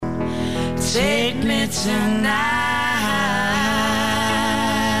Take me tonight.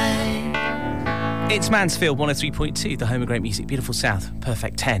 It's Mansfield 103.2, the home of great music, beautiful South,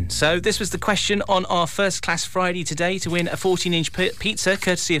 perfect 10. So this was the question on our First Class Friday today to win a 14-inch pizza,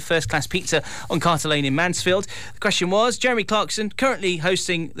 courtesy of First Class Pizza on Carter Lane in Mansfield. The question was, Jeremy Clarkson, currently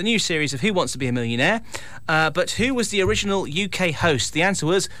hosting the new series of Who Wants to Be a Millionaire, but who was the original UK host? The answer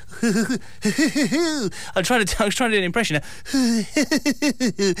was... I was trying to do an impression now.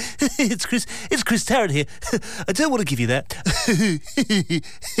 It's Chris Tarrant here. I don't want to give you that.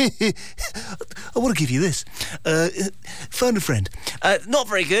 I want to give you this. Phone a friend. Not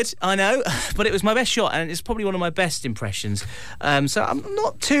very good, I know, but it was my best shot, and it's probably one of my best impressions. So I'm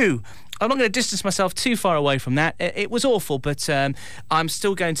not going to distance myself too far away from that. It was awful, but I'm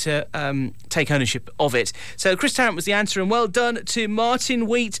still going to take ownership of it. So Chris Tarrant was the answer, and well done to Martin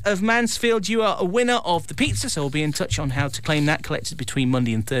Wheat of Mansfield. You are a winner of the pizza, so we'll be in touch on how to claim that, collected between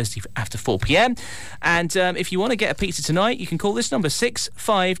Monday and Thursday after 4pm. And if you want to get a pizza tonight, you can call this number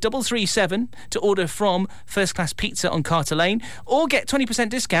 65337 to order from First Class Pizza on Carter Lane, or get 20%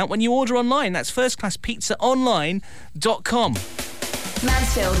 discount when you order online. That's firstclasspizzaonline.com.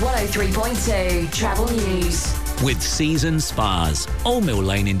 Mansfield 103.2 Travel News. With Season Spas, Old Mill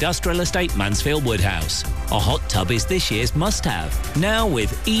Lane Industrial Estate, Mansfield Woodhouse. A hot tub is this year's must-have. Now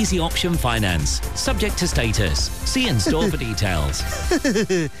with easy option finance, subject to status. See in store for details.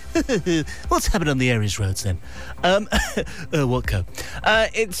 What's happened on the Aries roads then? What co?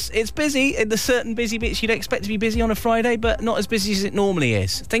 It's busy in the certain busy bits you'd expect to be busy on a Friday, but not as busy as it normally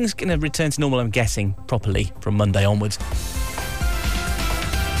is. Things going to return to normal, I'm guessing, properly from Monday onwards.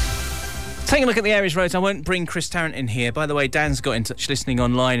 Taking a look at the Aries roads, I won't bring Chris Tarrant in here. By the way, Dan's got in touch listening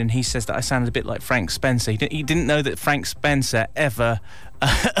online, and he says that I sounded a bit like Frank Spencer. He didn't know that Frank Spencer ever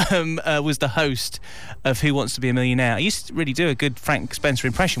was the host of Who Wants to Be a Millionaire. I used to really do a good Frank Spencer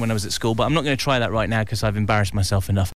impression when I was at school, but I'm not going to try that right now because I've embarrassed myself enough.